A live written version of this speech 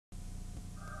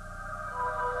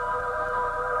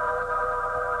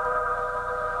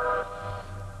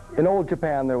In old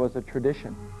Japan, there was a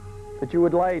tradition that you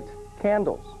would light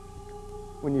candles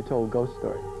when you told ghost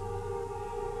stories.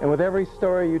 And with every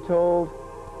story you told,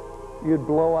 you'd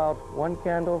blow out one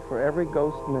candle for every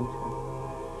ghost mentioned.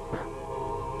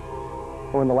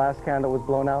 When the last candle was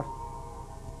blown out,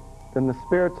 then the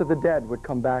spirits of the dead would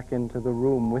come back into the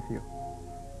room with you.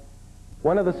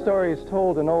 One of the stories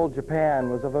told in old Japan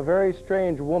was of a very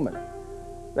strange woman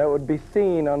that would be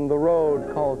seen on the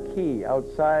road called Ki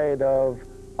outside of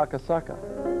Akasaka,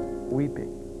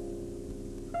 weeping.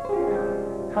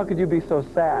 How could you be so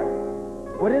sad?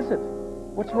 What is it?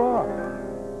 What's wrong?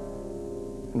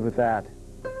 And with that,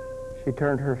 she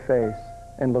turned her face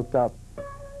and looked up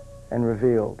and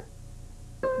revealed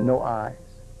no eyes,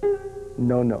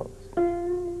 no nose,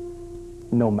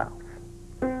 no mouth.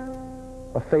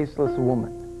 A faceless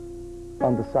woman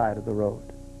on the side of the road.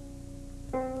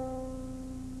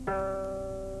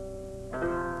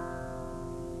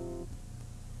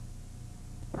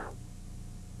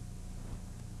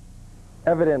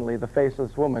 Evidently, the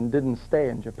faceless woman didn't stay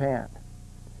in Japan.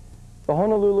 The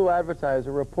Honolulu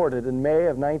Advertiser reported in May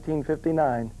of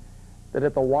 1959 that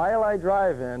at the Waialae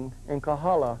Drive-In in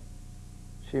Kahala,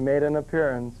 she made an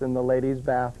appearance in the ladies'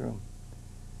 bathroom.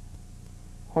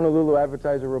 Honolulu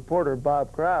Advertiser reporter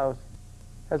Bob Krause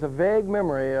has a vague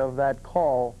memory of that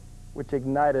call which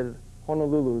ignited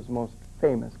Honolulu's most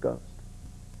famous ghost.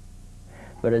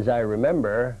 But as I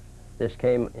remember, this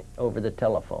came over the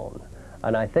telephone.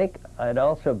 And I think I'd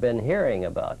also been hearing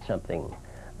about something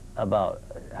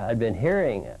I'd been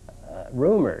hearing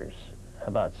rumors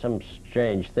about some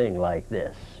strange thing like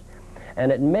this.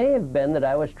 And it may have been that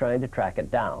I was trying to track it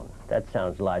down. That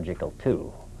sounds logical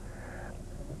too.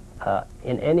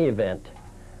 In any event,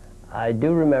 I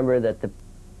do remember that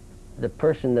the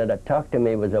person that had talked to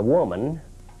me was a woman,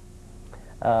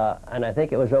 and I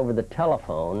think it was over the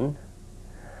telephone.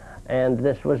 And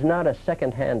this was not a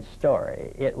second-hand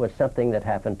story. It was something that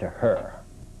happened to her.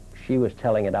 She was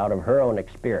telling it out of her own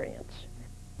experience.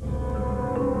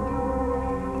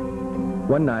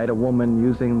 One night, a woman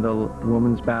using the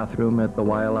women's bathroom at the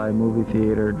Waialae movie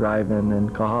theater drive-in in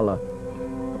Kahala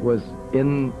was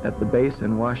in at the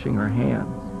basin washing her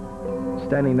hands.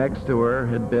 Standing next to her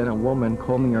had been a woman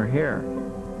combing her hair,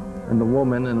 and the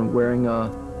woman, and wearing a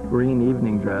green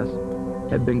evening dress,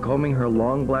 had been combing her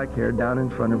long black hair down in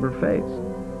front of her face.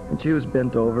 And she was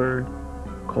bent over,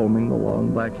 combing the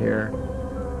long black hair,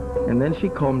 and then she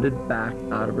combed it back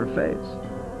out of her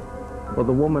face. Well,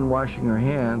 the woman washing her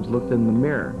hands looked in the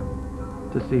mirror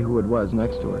to see who it was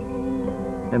next to her.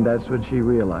 And that's when she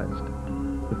realized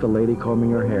that the lady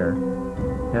combing her hair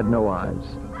had no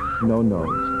eyes, no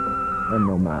nose, and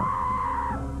no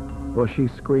mouth. Well, she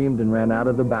screamed and ran out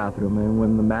of the bathroom, and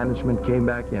when the management came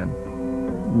back in,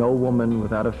 no woman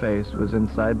without a face was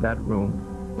inside that room.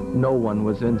 No one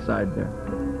was inside there.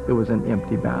 It was an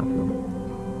empty bathroom.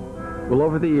 Well,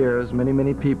 over the years,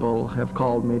 many people have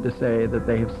called me to say that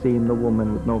they have seen the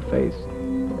woman with no face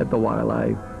at the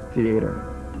Waialae Theater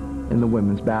in the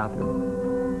women's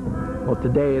bathroom. Well,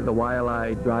 today, the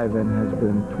Waialae Drive-In has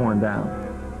been torn down.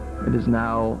 It is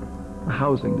now a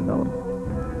housing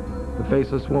development. The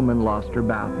faceless woman lost her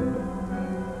bathroom.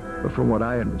 But from what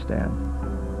I understand,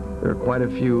 there are quite a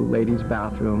few ladies'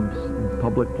 bathrooms in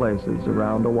public places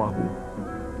around Oahu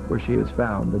where she has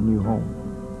found a new home.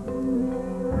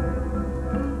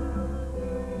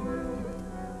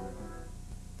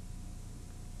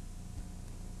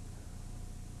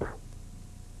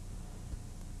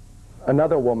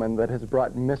 Another woman that has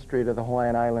brought mystery to the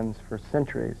Hawaiian Islands for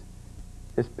centuries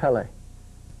is Pele,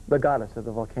 the goddess of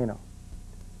the volcano.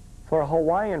 For a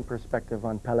Hawaiian perspective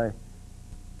on Pele,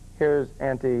 here's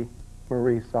Auntie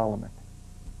Marie Solomon.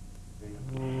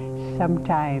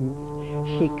 Sometimes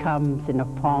she comes in the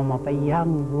form of a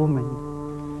young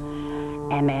woman.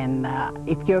 And then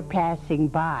if you're passing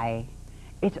by,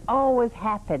 it always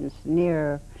happens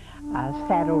near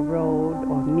Saddle Road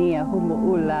or near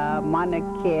Humu'ula, Mauna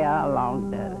Kea, along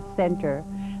the center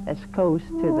that's close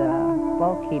to the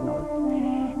volcanoes.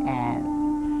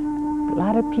 And a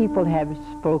lot of people have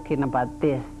spoken about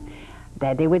this,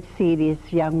 that they would see this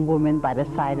young woman by the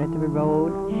side of the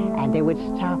road, and they would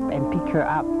stop and pick her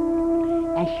up.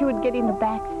 And she would get in the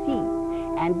back seat.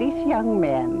 And this young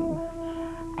man,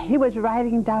 he was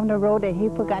riding down the road and he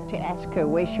forgot to ask her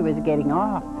where she was getting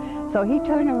off. So he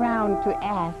turned around to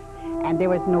ask, and there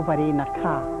was nobody in the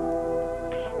car.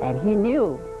 And he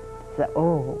knew, so,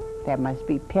 oh, that must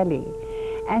be Pele.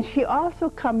 And she also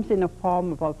comes in the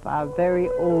form of a very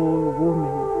old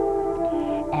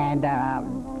woman. And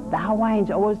the Hawaiians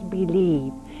always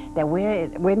believe that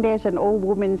when there's an old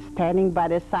woman standing by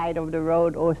the side of the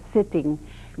road or sitting,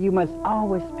 you must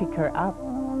always pick her up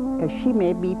because she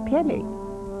may be Pele.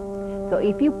 So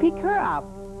if you pick her up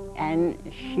and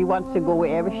she wants to go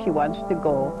wherever she wants to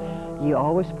go, you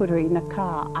always put her in a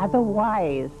car.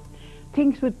 Otherwise,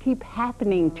 things would keep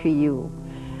happening to you.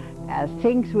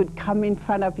 Things would come in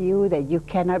front of you that you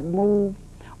cannot move,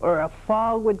 or a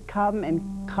fog would come and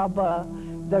cover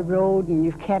the road and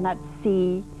you cannot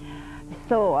see.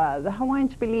 So the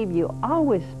Hawaiians believe you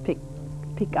always pick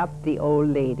up the old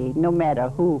lady, no matter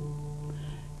who.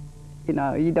 You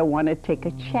know, you don't want to take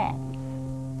a chance.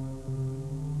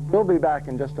 We'll be back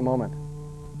in just a moment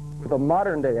with a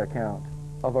modern-day account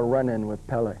of a run-in with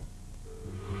Pele.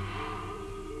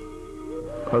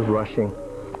 I was rushing,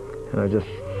 and I just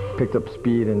picked up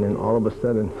speed, and then all of a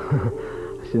sudden,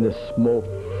 I seen this smoke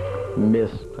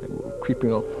mist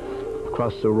creeping up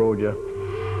across the road,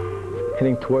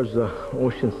 heading towards the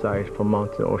ocean side from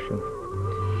Mountain Ocean.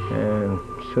 And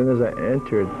as soon as I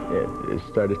entered, it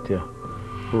started to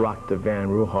rock the van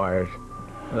real hard.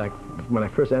 Like when I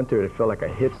first entered, it felt like I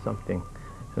hit something,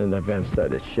 and then the van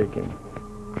started shaking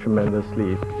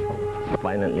tremendously,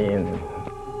 violently,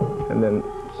 and then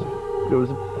there was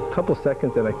a couple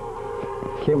seconds that I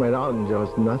came right out and there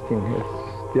was nothing.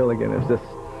 It's still again. It was just,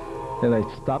 and I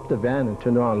stopped the van and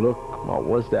turned around and looked. What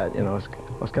was that? You know,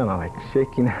 I was kind of like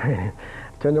shaking. I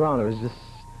turned around. It was just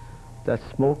that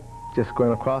smoke just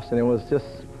going across, and it was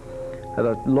just at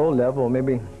a low level,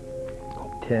 maybe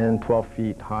 10, 12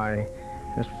 feet high.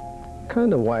 It was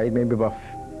kind of wide, maybe about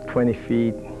 20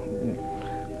 feet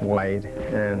wide,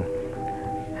 and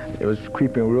it was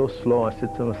creeping real slow. I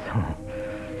said to myself,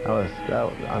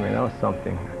 that was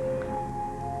something.